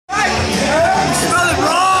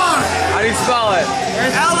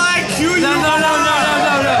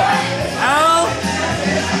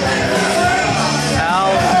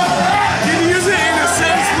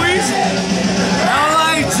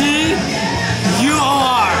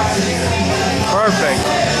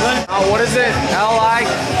what is it?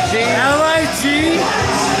 L-I-G? L-I-G-O-U-R.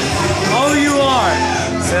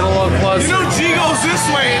 Say it a little closer. You know G goes this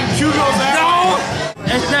way and Q goes that way. No!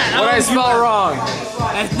 It's not. What did I spell wrong?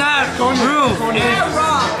 It's not roof.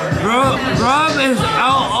 Rum is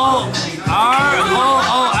L-O-R-O-O-M.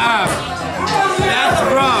 That's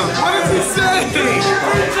rum. What does he say? Is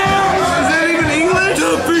that even English?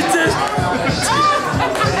 Two pizzas.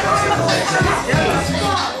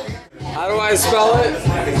 How do I spell it?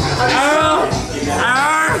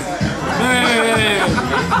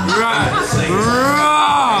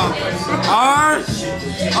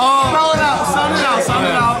 Sound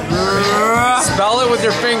it out. Spell it with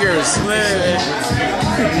your fingers. He's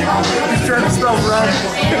trying to spell rum.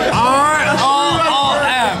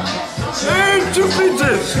 R-O-O-M. Hey, two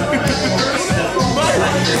pizzas.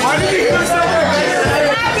 Why did you hear something? Hey,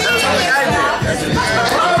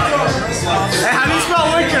 how do you spell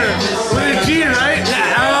liquor? With a G, right?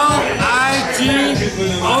 L-I-G-O-U-R.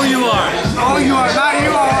 O-U-R, not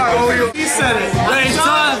U-R. O-U-R. He said it. Wait,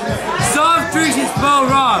 some drinks is spelled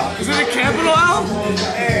wrong. Is it a capital L?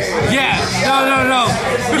 Yeah, no.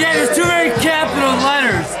 Yeah, there's too many capital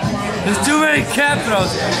letters. There's too many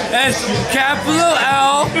capitals. It's capital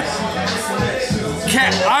L,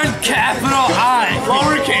 uncapital I.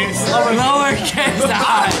 Lowercase. Lowercase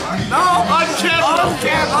I. No, uncapital.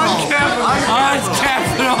 Uncapital I.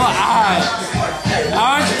 Uncapital.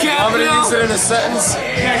 I'm gonna use it in a sentence.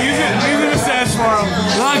 Yeah, use it in a sentence for him.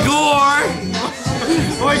 Lagore.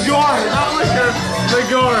 Lagore, not liquor.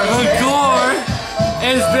 Lagore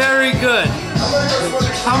is very good.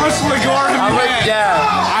 How much Lagore have you had? Yeah.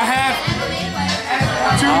 I have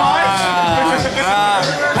Too much?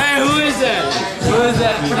 hey, who is that?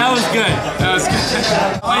 That was good.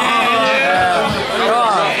 Oh, yeah. Come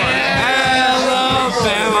on.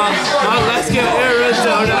 Alabama. Let's get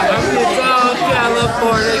Arizona.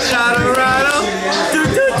 California, Colorado.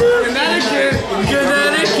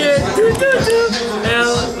 Connecticut.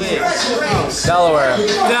 Delaware.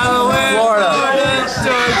 Florida.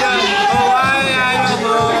 Georgia. Hawaii,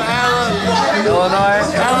 Idaho. Illinois.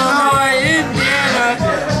 Indiana.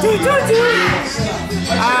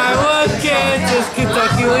 Iowa, Kansas,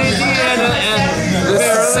 Kentucky, Louisiana, and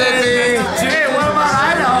Mississippi. Hey, what about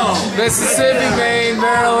Idaho? Mississippi, Maine,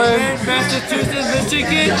 Maryland. Massachusetts,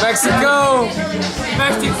 Michigan, Mexico.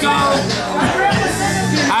 Mexico.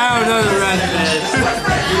 I don't know the rest, man.